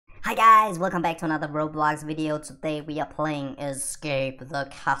Hi guys, welcome back to another Roblox video. Today we are playing Escape the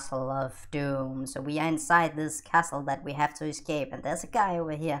Castle of Doom. So we are inside this castle that we have to escape, and there's a guy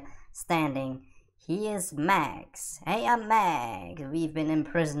over here standing. He is Max. Hey, I'm Max. We've been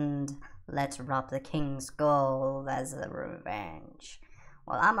imprisoned. Let's rob the king's gold as a revenge.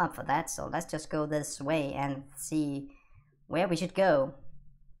 Well, I'm up for that, so let's just go this way and see where we should go.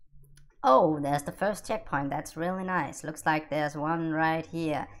 Oh, there's the first checkpoint. That's really nice. Looks like there's one right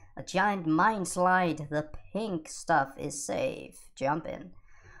here. A giant mine slide. The pink stuff is safe. Jump in.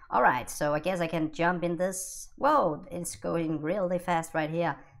 Alright, so I guess I can jump in this. Whoa, it's going really fast right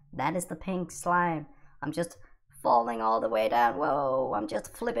here. That is the pink slime. I'm just falling all the way down. Whoa, I'm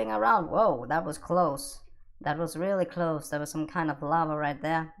just flipping around. Whoa, that was close. That was really close. There was some kind of lava right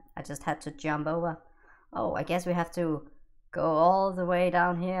there. I just had to jump over. Oh, I guess we have to go all the way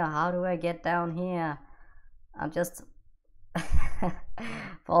down here. How do I get down here? I'm just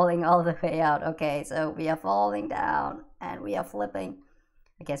falling all the way out. Okay, so we are falling down and we are flipping.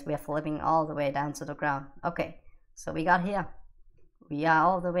 I guess we are flipping all the way down to the ground. Okay, so we got here. We are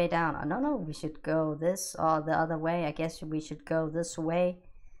all the way down. Oh, no, we should go this or the other way. I guess we should go this way.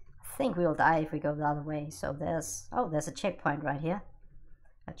 I think we'll die if we go the other way. So there's a checkpoint right here.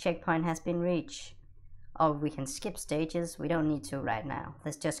 A checkpoint has been reached. Oh, we can skip stages. We don't need to right now.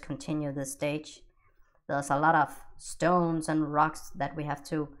 Let's just continue this stage. There's a lot of stones and rocks that we have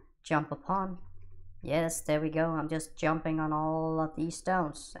to jump upon. Yes, there we go. I'm just jumping on all of these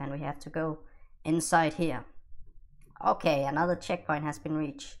stones and we have to go inside here. Okay, another checkpoint has been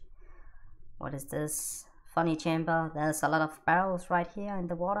reached. What is this? Funny chamber. There's a lot of barrels right here in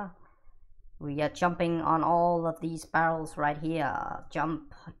the water. We are jumping on all of these barrels right here.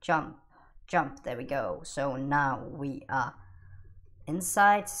 Jump, jump, jump. There we go. So now we are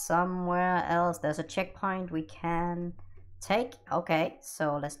inside somewhere else. There's a checkpoint we can take. Okay,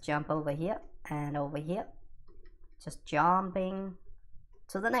 so let's jump over here and over here. Just jumping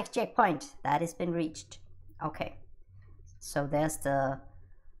to the next checkpoint that has been reached. Okay, so there's the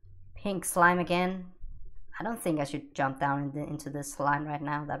pink slime again. I don't think I should jump down into this slime right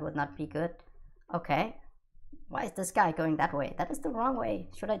now. That would not be good. Okay, why is this guy going that way? That is the wrong way.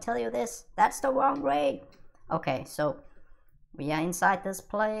 Should I tell you this? That's the wrong way. Okay, so we are inside this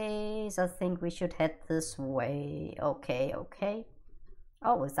place. I think we should head this way. Okay.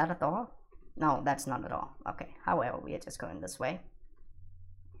 Oh, is that a door? No, that's not a door. Okay, however, we are just going this way.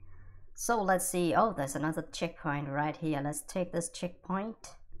 So let's see. Oh, there's another checkpoint right here. Let's take this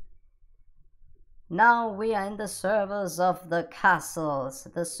checkpoint. Now we are in the servers of the castles,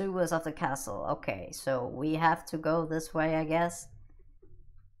 the sewers of the castle. Okay, so we have to go this way, I guess.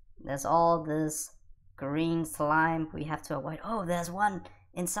 There's all this green slime we have to avoid. Oh, there's one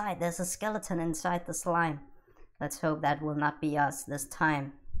inside. There's a skeleton inside the slime. Let's hope that will not be us this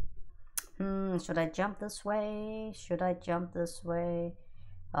time. Should I jump this way? Should I jump this way?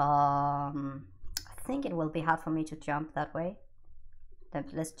 I think it will be hard for me to jump that way.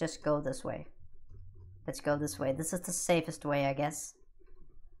 Let's just go this way. Let's go this way. This is the safest way, I guess.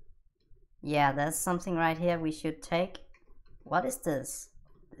 Yeah, there's something right here we should take. What is this?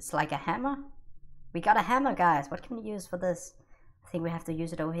 It's like a hammer? We got a hammer, guys. What can we use for this? I think we have to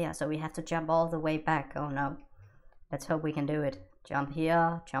use it over here. So we have to jump all the way back. Oh no. Let's hope we can do it. Jump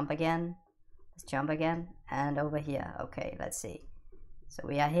here, jump again. Let's jump again. And over here. Okay, let's see. So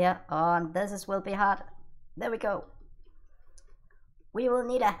we are here. Oh, and this will be hard. There we go. We will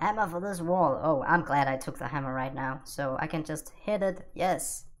need a hammer for this wall. Oh, I'm glad I took the hammer right now. So I can just hit it.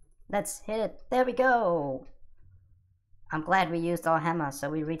 Yes. Let's hit it. There we go. I'm glad we used our hammer. So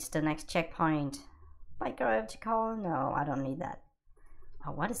we reached the next checkpoint. By gravity call? No, I don't need that.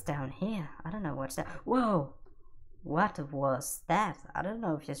 Oh, what is down here? I don't know what's that. Whoa! What was that? I don't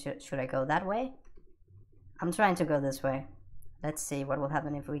know if you should I go that way? I'm trying to go this way. Let's see what will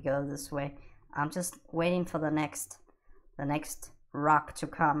happen if we go this way. I'm just waiting for the next rock to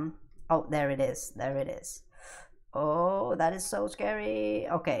come. Oh, there it is. There it is. Oh, that is so scary.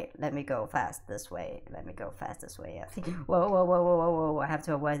 Okay, let me go fast this way. Let me go fast this way. I think. Whoa. I have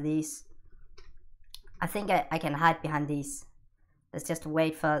to avoid these. I think I can hide behind these. Let's just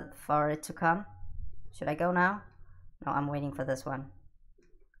wait for it to come. Should I go now? No, I'm waiting for this one.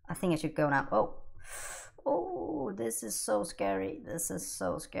 I think I should go now. Oh, this is so scary. This is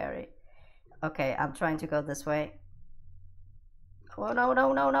so scary. Okay, I'm trying to go this way. Oh, no.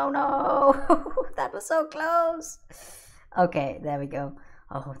 That was so close. Okay, there we go.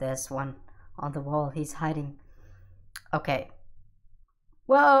 Oh, there's one on the wall. He's hiding. Okay.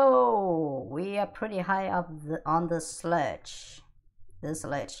 Whoa, we are pretty high up on the sledge. This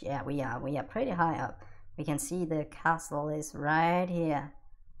ledge, yeah, we are pretty high up. We can see the castle is right here.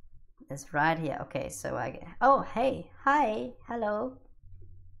 is right here. Okay, so oh, hey, hi, hello,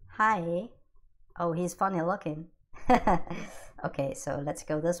 hi. Oh, he's funny looking. Okay, so let's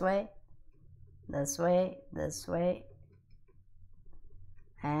go this way, this way, this way,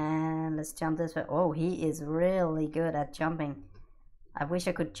 and let's jump this way. Oh, he is really good at jumping. I wish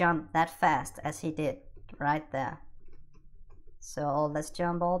I could jump that fast as he did right there. So let's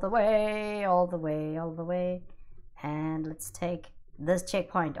jump all the way, all the way, all the way, and let's take this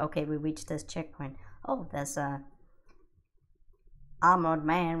checkpoint. Okay, we reached this checkpoint. Oh, there's a armored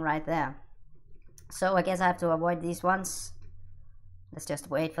man right there. So I guess I have to avoid these ones. Let's just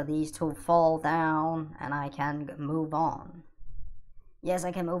wait for these to fall down and I can move on. Yes,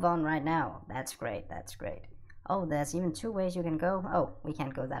 I can move on right now. That's great, that's great. Oh, there's even 2 ways you can go. Oh, we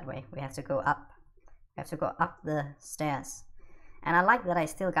can't go that way. We have to go up. We have to go up the stairs. And I like that I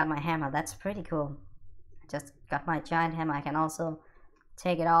still got my hammer. That's pretty cool. I just got my giant hammer. I can also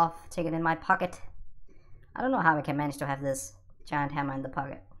take it off, take it in my pocket. I don't know how I can manage to have this giant hammer in the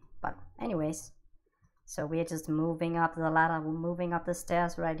pocket. But anyways, so we're just moving up the ladder. We're moving up the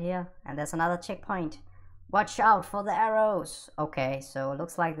stairs right here. And there's another checkpoint. Watch out for the arrows. Okay, so it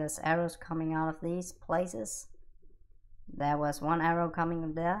looks like there's arrows coming out of these places. There was 1 arrow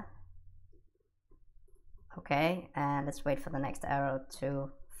coming there. Okay, and let's wait for the next arrow to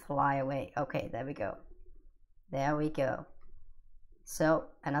fly away. Okay, there we go. There we go. So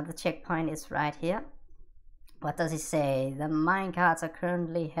another checkpoint is right here. What does it say? The minecarts are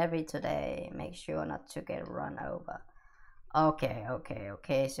currently heavy today. Make sure not to get run over. Okay,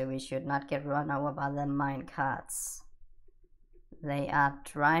 okay, so we should not get run over by the minecarts. They are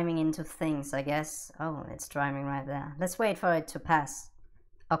driving into things, I guess. Oh, it's driving right there. Let's wait for it to pass.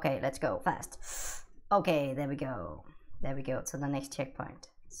 Okay, let's go fast. Okay, there we go. There we go to the next checkpoint.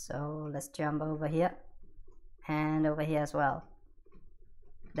 So let's jump over here and over here as well.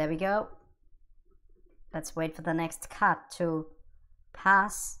 There we go. Let's wait for the next cart to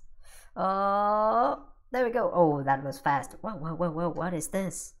pass. Oh, there we go. Oh, that was fast. Whoa, whoa, whoa, whoa, what is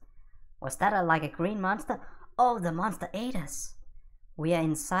this? Was that like a green monster? Oh, the monster ate us. We are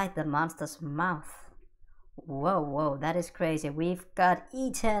inside the monster's mouth. Whoa, whoa, that is crazy. We've got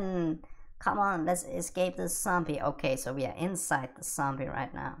eaten. Come on, let's escape the zombie. Okay, so we are inside the zombie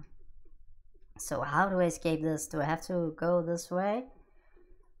right now. So how do I escape this? Do I have to go this way?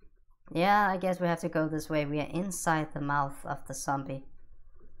 Yeah, I guess we have to go this way. We are inside the mouth of the zombie.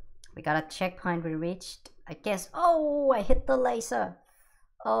 We got a checkpoint we reached. I guess. Oh, I hit the laser.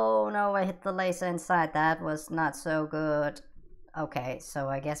 Oh no, I hit the laser inside. That was not so good. Okay, so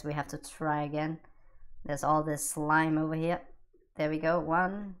I guess we have to try again. There's all this slime over here. There we go.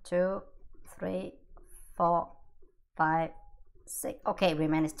 1, 2, 3, 4, 5, 6. Okay, we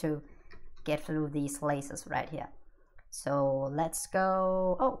managed to get through these lasers right here. So let's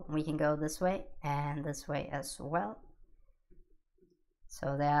go. Oh, we can go this way and this way as well.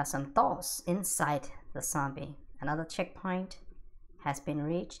 So there are some doors inside the zombie. Another checkpoint has been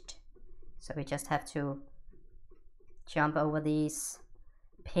reached. So we just have to jump over these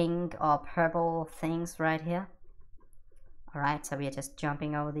pink or purple things right here. Alright, so we are just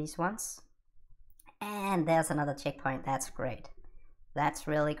jumping over these ones. And there's another checkpoint. That's great. That's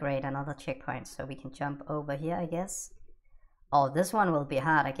really great. Another checkpoint. So we can jump over here, I guess. Oh, this one will be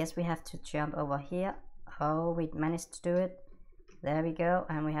hard. I guess we have to jump over here. Oh, we managed to do it. There we go.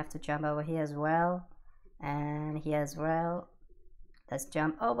 And we have to jump over here as well. And here as well. Let's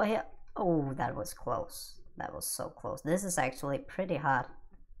jump over here. Oh, that was close. That was so close. This is actually pretty hard.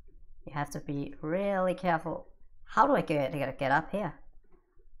 You have to be really careful. How do I get up here?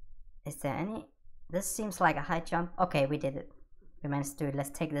 Is there any? This seems like a high jump. Okay, we did it. We managed to do it. Let's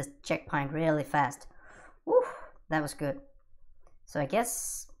take this checkpoint really fast. Woo, that was good. So I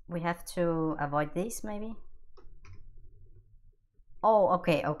guess we have to avoid these maybe. Oh,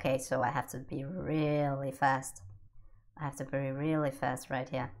 okay, so I have to be really fast. I have to be really fast right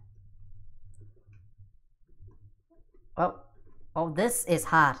here. Oh, this is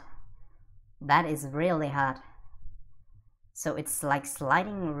hard. That is really hard. So it's like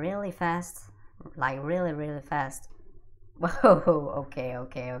sliding really fast. Like really fast. Whoa,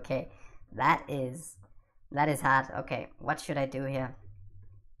 okay. That is hard. Okay, what should I do here?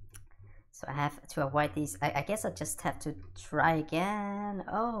 So I have to avoid these. I guess I just have to try again.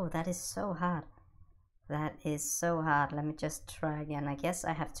 Oh, that is so hard. That is so hard. Let me just try again. I guess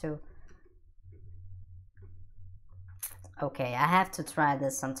I have to. Okay, I have to try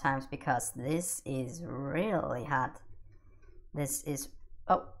this sometimes because this is really hard. This is.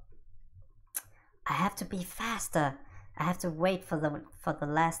 Oh, I have to be faster. I have to wait for the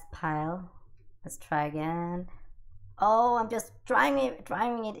last pile. Let's try again. Oh, I'm just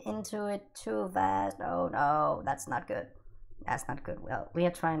driving it into it too fast. Oh no, that's not good. That's not good. Well, we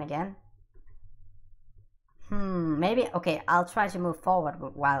are trying again. Maybe, okay, I'll try to move forward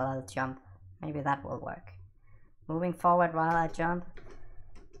while I jump. Maybe that will work. Moving forward while I jump.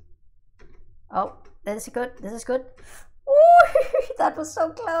 Oh, this is good. This is good. Ooh, that was so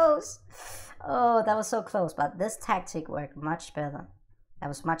close. Oh, that was so close, but this tactic worked much better. That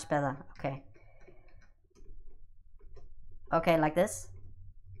was much better. Okay. Okay, like this.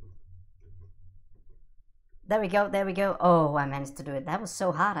 There we go, there we go. Oh, I managed to do it. That was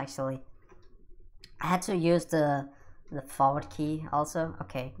so hard, actually. I had to use the forward key also.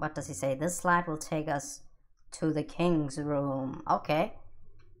 Okay, what does he say? This slide will take us to the king's room. Okay.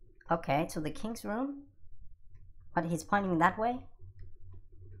 Okay, to the king's room? But he's pointing that way?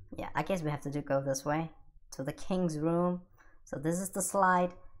 Yeah, I guess we have to go this way. To the king's room. So this is the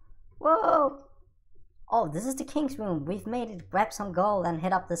slide. Whoa! Oh, this is the king's room. We've made it. Grab some gold and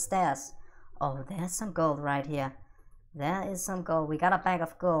head up the stairs. Oh, there's some gold right here. There is some gold. We got a bag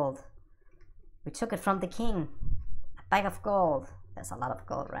of gold. We took it from the king. A bag of gold. There's a lot of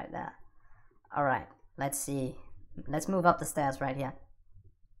gold right there. Alright, let's see. Let's move up the stairs right here.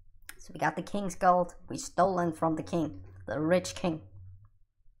 So we got the king's gold. We stolen from the king. The rich king.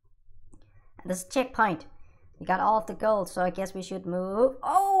 And this is a checkpoint. We got all of the gold, so I guess we should move.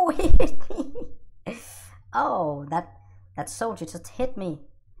 Oh, he hit me. Oh, that soldier just hit me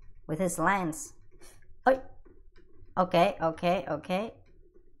with his lance. Oh. Okay, okay, okay.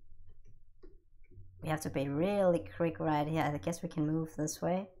 We have to be really quick right here. I guess we can move this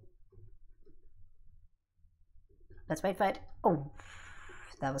way. Let's wait for it. Oh,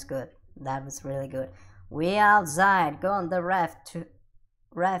 that was good. That was really good. We outside. Go on the raft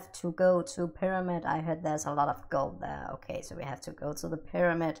to go to pyramid. I heard there's a lot of gold there. Okay, so we have to go to the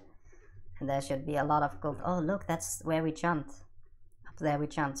pyramid. And there should be a lot of gold. Oh, look, that's where we jumped. Up there we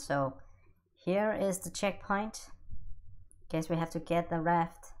jumped. So here is the checkpoint. Guess we have to get the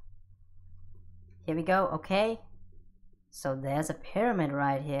raft. Here we go. Okay. So there's a pyramid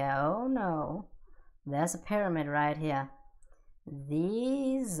right here. Oh no. There's a pyramid right here.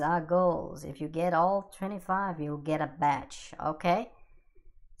 These are goals. If you get all 25, you'll get a badge. Okay.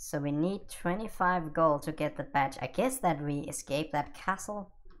 So we need 25 gold to get the badge. I guess that we escaped that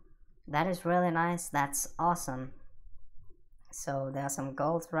castle. That is really nice. That's awesome. So there are some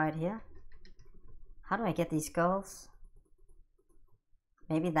golds right here. How do I get these golds?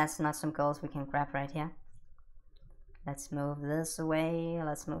 Maybe that's not some golds we can grab right here. Let's move this way.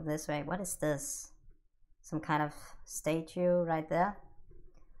 Let's move this way. What is this? Some kind of statue right there.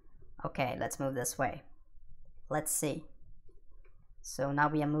 Okay, let's move this way. Let's see. So now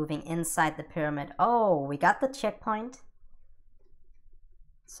we are moving inside the pyramid. Oh, we got the checkpoint.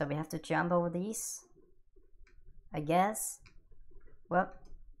 So we have to jump over these, I guess. Well,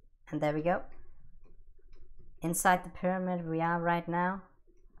 and there we go. Inside the pyramid we are right now.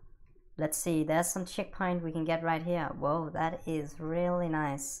 Let's see, there's some checkpoint we can get right here. Whoa, that is really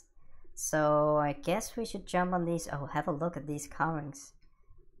nice. So I guess we should jump on these. Oh, have a look at these carvings.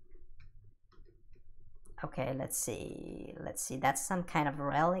 Okay, let's see. Let's see, that's some kind of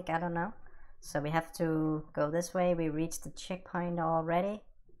relic, I don't know. So we have to go this way. We reached the checkpoint already.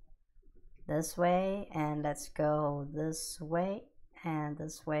 This way, and let's go this way and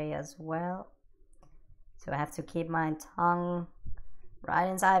this way as well. So I have to keep my tongue right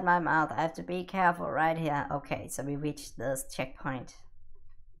inside my mouth. I have to be careful right here. Okay, so we reached this checkpoint.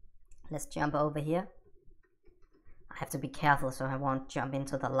 Let's jump over here. I have to be careful so I won't jump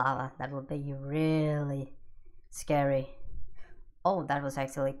into the lava. That would be really scary. Oh, that was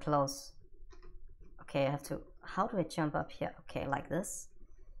actually close. Okay, I have to... How do I jump up here? Okay, like this.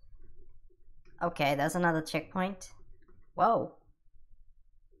 Okay, there's another checkpoint. Whoa.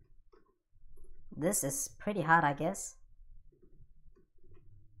 This is pretty hard, I guess.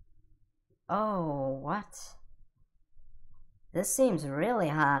 Oh, what? This seems really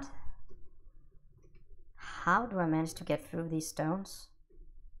hard. How do I manage to get through these stones?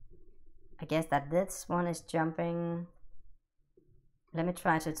 I guess that this one is jumping. Let me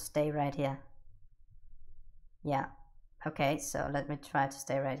try to stay right here. Yeah. Okay, so let me try to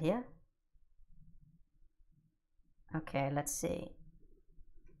stay right here. Okay, let's see.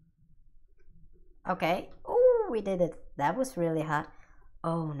 Okay. Oh, we did it. That was really hard.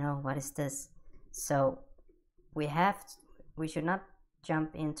 Oh no, what is this? So we should not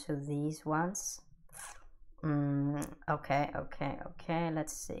jump into these ones. Okay,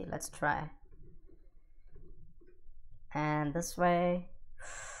 let's see, let's try. And this way.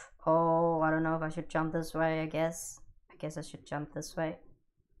 Oh, I don't know if I should jump this way. I guess I should jump this way.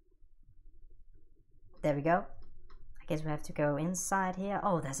 There we go. I guess we have to go inside here.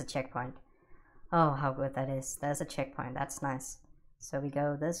 Oh, there's a checkpoint. Oh, how good that is. There's a checkpoint. That's nice. So we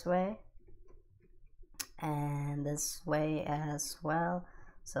go this way. And this way as well.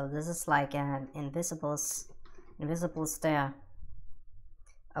 So this is like an invisible stair.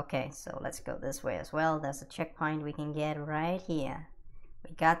 Okay, so let's go this way as well. There's a checkpoint we can get right here.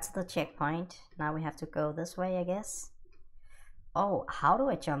 We got to the checkpoint. Now we have to go this way, I guess. Oh, how do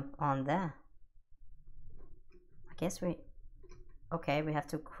I jump on there? I guess okay, we have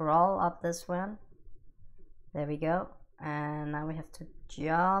to crawl up this one. There we go. And now we have to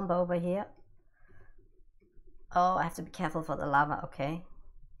jump over here. Oh, I have to be careful for the lava. Okay.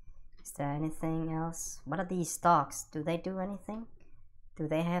 Is there anything else? What are these dogs? Do they do anything? Do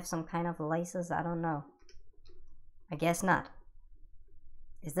they have some kind of lasers? I don't know. I guess not.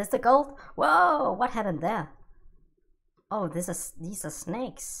 Is this the gold? Whoa! What happened there? Oh, these are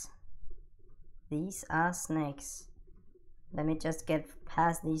snakes. These are snakes. Let me just get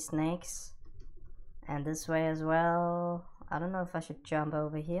past these snakes. And this way as well. I don't know if I should jump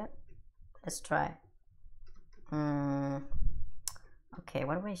over here. Let's try. Okay,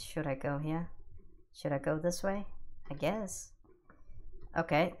 what way should I go here? Should I go this way? I guess.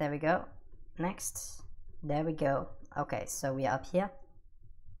 Okay, there we go. Next. There we go. Okay, so we are up here.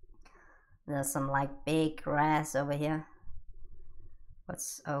 There's some like big grass over here.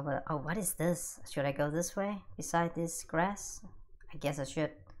 What's over? Oh, what is this? Should I go this way beside this grass? I guess I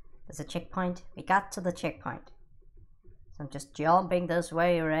should. There's a checkpoint. We got to the checkpoint. So I'm just jumping this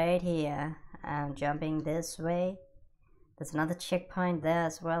way right here. I'm jumping this way. There's another checkpoint there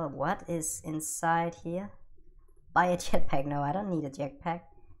as well. What is inside here? Buy a jetpack. No, I don't need a jetpack.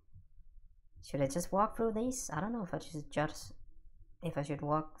 Should I just walk through these? I don't know if I should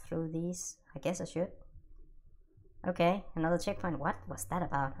walk through these. I guess I should. Okay, another checkpoint. What was that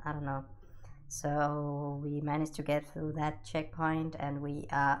about? I don't know. So we managed to get through that checkpoint and we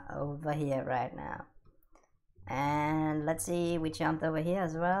are over here right now. And let's see, we jumped over here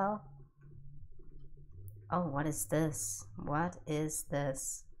as well. Oh, what is this? What is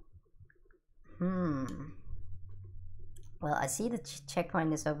this? Well, I see the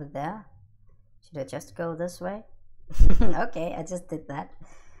checkpoint is over there. Should I just go this way? Okay, I just did that.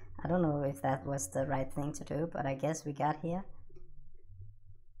 I don't know if that was the right thing to do, but I guess we got here.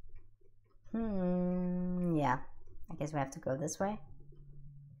 Yeah. I guess we have to go this way.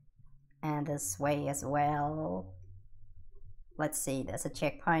 And this way as well. Let's see, there's a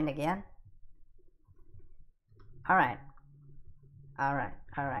checkpoint again. Alright.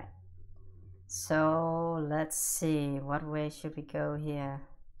 So, let's see, what way should we go here?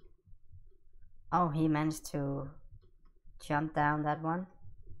 Oh, he managed to jump down that one.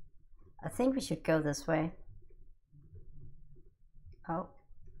 I think we should go this way. Oh,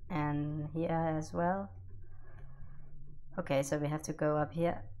 and here as well. Okay, so we have to go up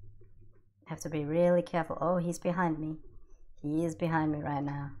here. Have to be really careful. Oh, he's behind me. He is behind me right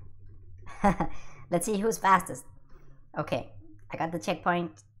now. Let's see who's fastest. Okay, I got the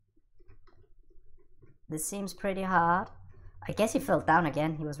checkpoint. This seems pretty hard. I guess he fell down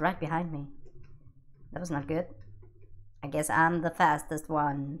again. He was right behind me. That was not good. I guess I'm the fastest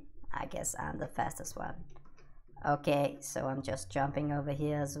one. Okay, so I'm just jumping over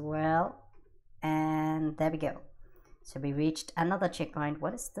here as well. And there we go. So we reached another checkpoint.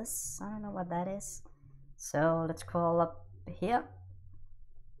 What is this? I don't know what that is. So let's crawl up here.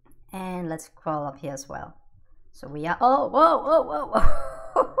 And let's crawl up here as well. So we are... Oh, whoa.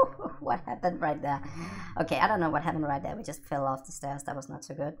 What happened right there? Okay, I don't know what happened right there. We just fell off the stairs. That was not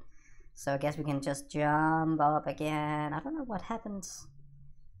so good. So I guess we can just jump up again. I don't know what happened.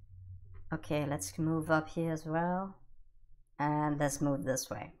 Okay, let's move up here as well. And let's move this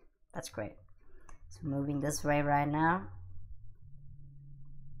way. That's great. So moving this way right now.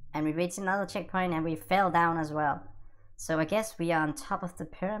 And we reached another checkpoint and we fell down as well. So I guess we are on top of the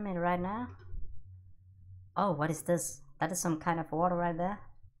pyramid right now. Oh, what is this? That is some kind of water right there.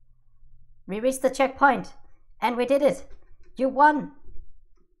 We reached the checkpoint and we did it. You won.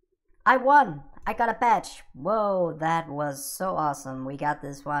 I won. I got a badge. Whoa, that was so awesome. We got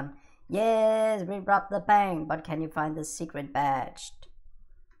this one. Yes, we robbed the bank. But can you find the secret badge?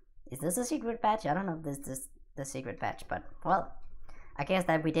 Is this a secret badge? I don't know if this is the secret badge, but well, I guess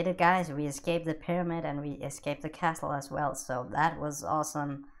that we did it, guys. We escaped the pyramid and we escaped the castle as well. So that was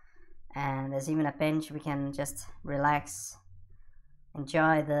awesome. And there's even a bench. We can just relax,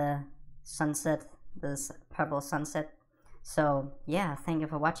 enjoy the sunset, this purple sunset. So yeah, thank you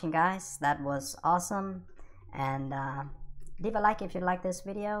for watching, guys. That was awesome. And leave a like if you like this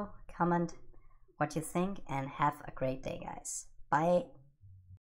video, comment what you think, and have a great day, guys. Bye.